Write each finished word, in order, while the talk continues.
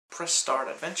Press Start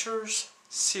Adventures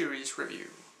series review.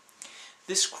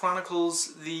 This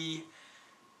chronicles the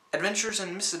adventures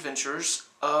and misadventures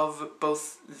of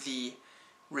both the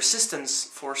resistance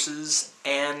forces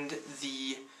and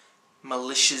the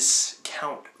malicious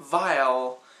Count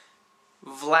Vile,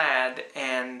 Vlad,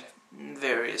 and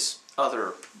various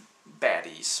other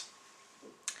baddies.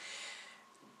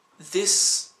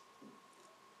 This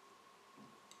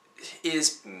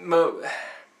is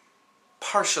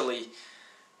partially,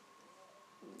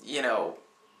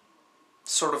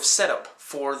 sort of setup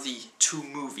for the two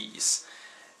movies.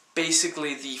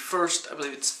 Basically, the first, I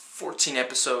believe it's 14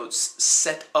 episodes,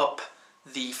 set up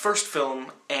the first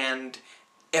film and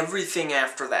everything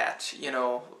after that,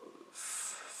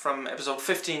 from episode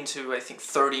 15 to, I think,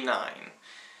 39.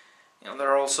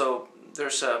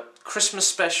 There's a Christmas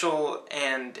special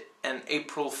and an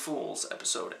April Fool's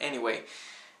episode. Anyway,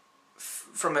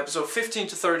 from episode 15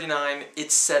 to 39,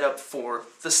 it's set up for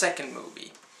the second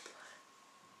movie.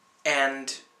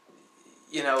 And,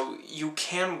 you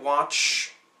can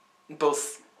watch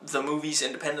both the movies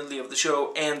independently of the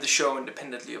show and the show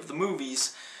independently of the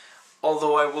movies,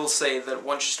 although I will say that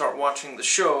once you start watching the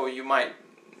show, you might,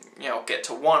 get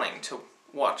to wanting to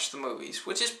watch the movies,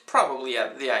 which is probably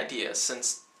the idea,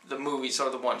 since the movies are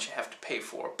the ones you have to pay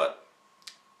for, but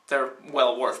they're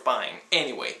well worth buying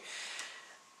anyway.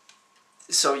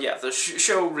 So yeah, the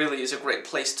show really is a great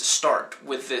place to start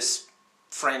with this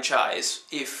franchise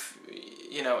if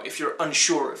you're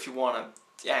unsure if you want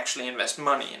to actually invest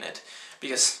money in it,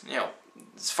 because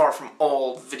it's far from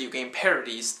all video game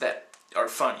parodies that are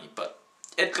funny, but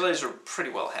Ed Glazer pretty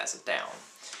well has it down.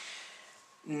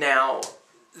 Now,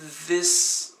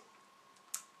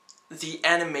 the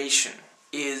animation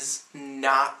is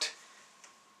not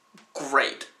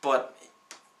great, but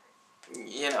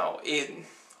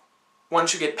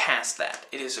once you get past that,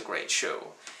 it is a great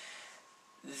show.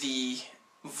 The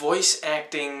voice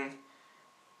acting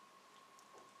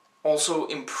also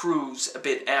improves a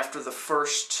bit after the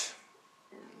first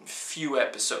few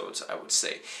episodes, I would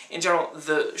say. In general,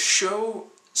 the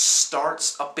show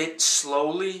starts a bit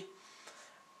slowly.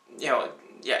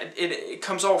 It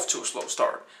comes off to a slow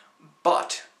start.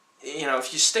 But,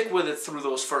 if you stick with it through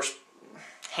those first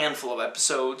handful of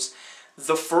episodes,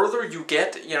 the further you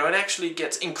get, it actually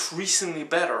gets increasingly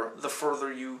better the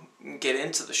further you get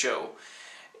into the show.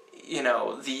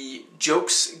 The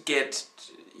jokes get,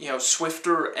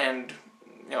 swifter and,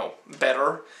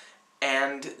 better,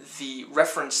 and the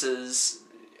references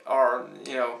are,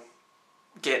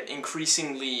 get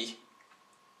increasingly,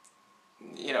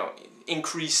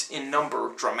 increase in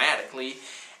number dramatically,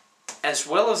 as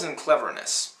well as in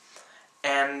cleverness.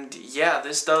 And yeah,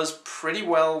 this does pretty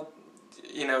well,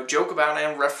 joke about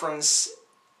and reference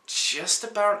just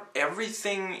about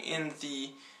everything in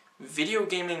the video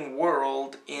gaming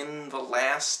world in the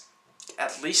last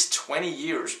at least 20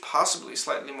 years, possibly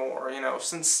slightly more,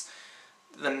 since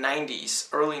the 90s,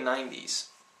 early 90s.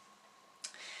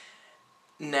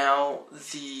 Now,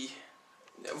 the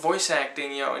voice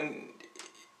acting,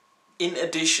 in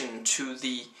addition to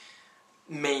the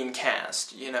main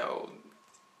cast,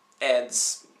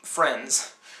 Ed's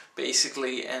friends,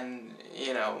 basically, and,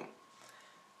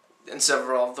 and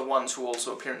several of the ones who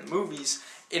also appear in the movies,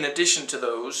 in addition to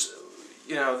those,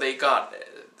 they got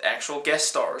actual guest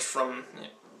stars from,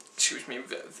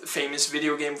 famous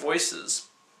video game voices,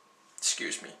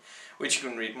 which you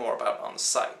can read more about on the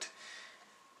site.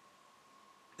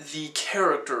 The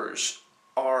characters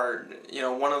are,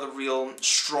 one of the real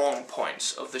strong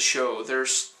points of the show.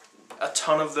 There's a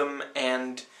ton of them,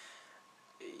 and,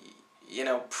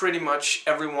 pretty much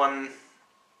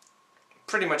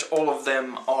all of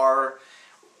them are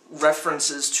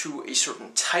references to a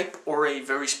certain type or a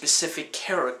very specific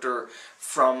character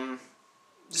from,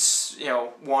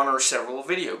 one or several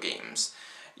video games.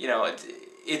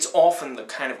 It's often the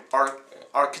kind of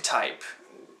archetype,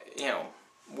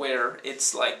 where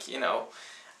it's like,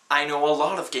 I know a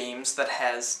lot of games that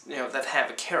that have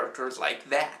a character like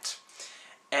that,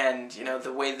 and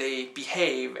the way they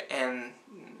behave and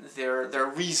their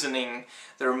reasoning,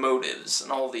 their motives, and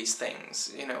all these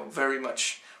things, very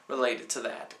much related to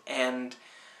that. And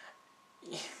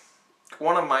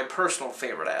one of my personal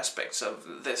favorite aspects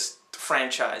of this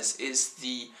franchise is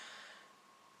the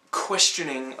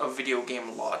questioning of video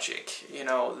game logic.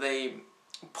 They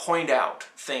point out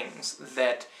things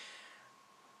that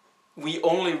we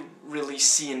only really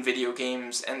see in video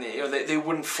games, and they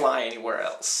wouldn't fly anywhere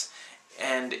else.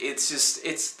 And it's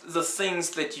the things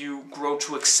that you grow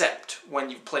to accept when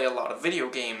you play a lot of video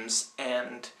games,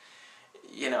 and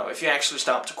if you actually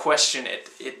stop to question it,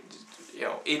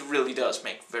 it really does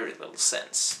make very little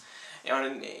sense. You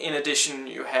know, in addition,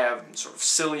 you have sort of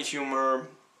silly humor,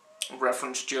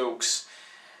 reference jokes,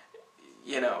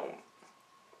 you know.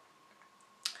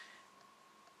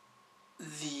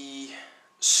 The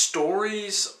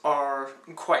stories are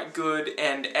quite good,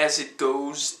 and as it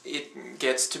goes, it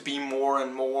gets to be more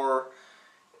and more,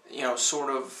 you know,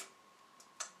 sort of,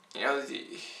 you know,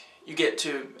 you get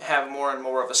to have more and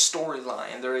more of a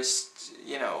storyline. There is,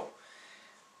 you know,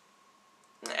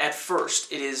 at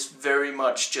first it is very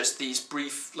much just these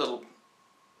brief little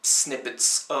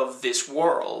snippets of this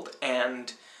world,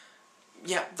 and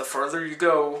yeah, the further you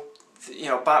go, you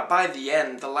know, by the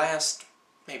end, the last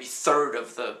maybe third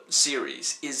of the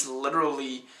series is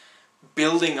literally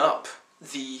building up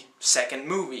the second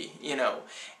movie, you know,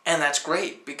 and that's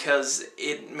great because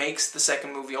it makes the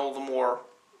second movie all the more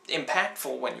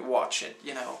impactful when you watch it,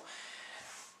 you know.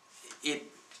 It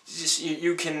just,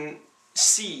 you can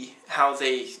see how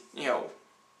they, you know,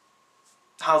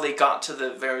 how they got to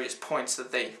the various points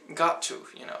that they got to,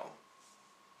 you know.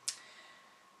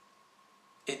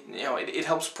 It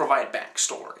helps provide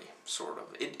backstory, sort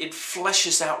of. It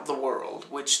fleshes out the world,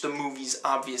 which the movies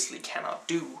obviously cannot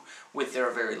do with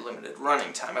their very limited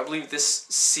running time. I believe this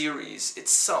series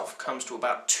itself comes to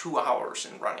about 2 hours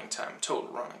in running time, total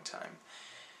running time.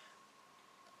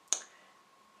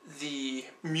 The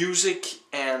music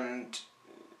and,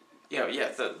 you know,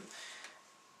 yeah,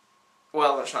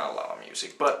 well, there's not a lot of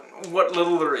music, but what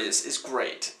little there is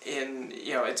great.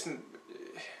 You know, it's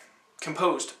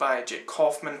composed by Jake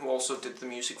Kaufman, who also did the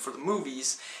music for the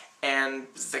movies, and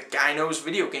the guy knows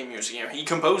video game music. You know, he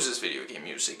composes video game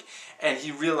music, and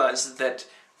he realized that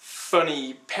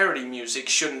funny parody music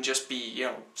shouldn't just be, you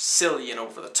know, silly and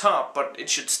over the top, but it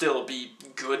should still be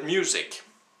good music.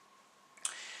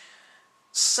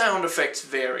 Sound effects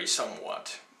vary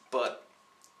somewhat, but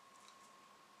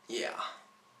yeah.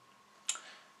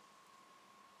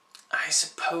 I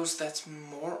suppose that's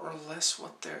more or less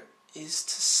what there is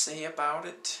to say about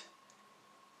it.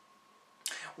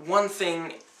 One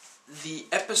thing, the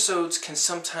episodes can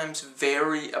sometimes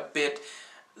vary a bit.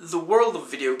 The world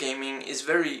of video gaming is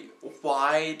very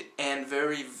wide and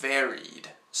very varied,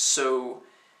 so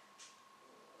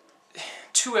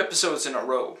 2 episodes in a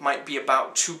row might be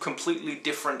about 2 completely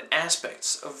different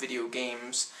aspects of video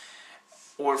games,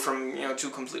 or from, you know, 2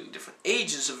 completely different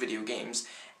ages of video games,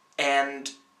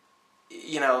 and,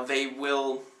 you know, they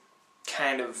will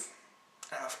kind of,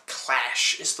 I don't know if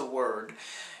clash is the word,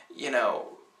 you know,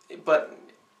 but,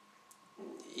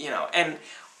 you know, and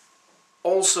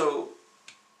also,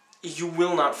 you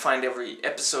will not find every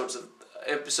episode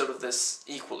of this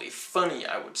equally funny,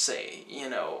 I would say, you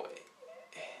know.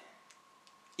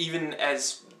 Even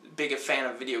as big a fan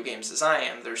of video games as I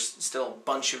am, there's still a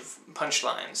bunch of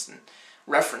punchlines and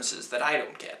references that I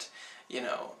don't get, you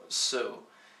know, so,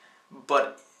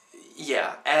 but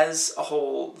yeah, as a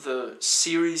whole, the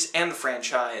series and the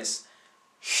franchise,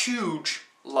 huge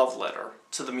love letter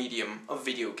to the medium of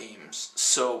video games.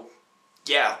 So,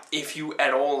 yeah, if you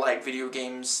at all like video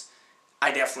games,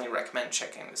 I definitely recommend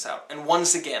checking this out. And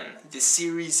once again, this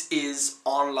series is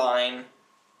online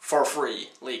for free,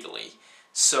 legally.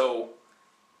 So,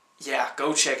 yeah,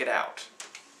 go check it out.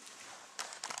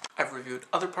 I've reviewed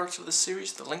other parts of this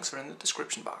series, the links are in the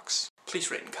description box.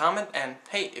 Please rate and comment, and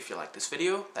hey, if you like this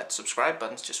video, that subscribe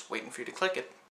button's just waiting for you to click it.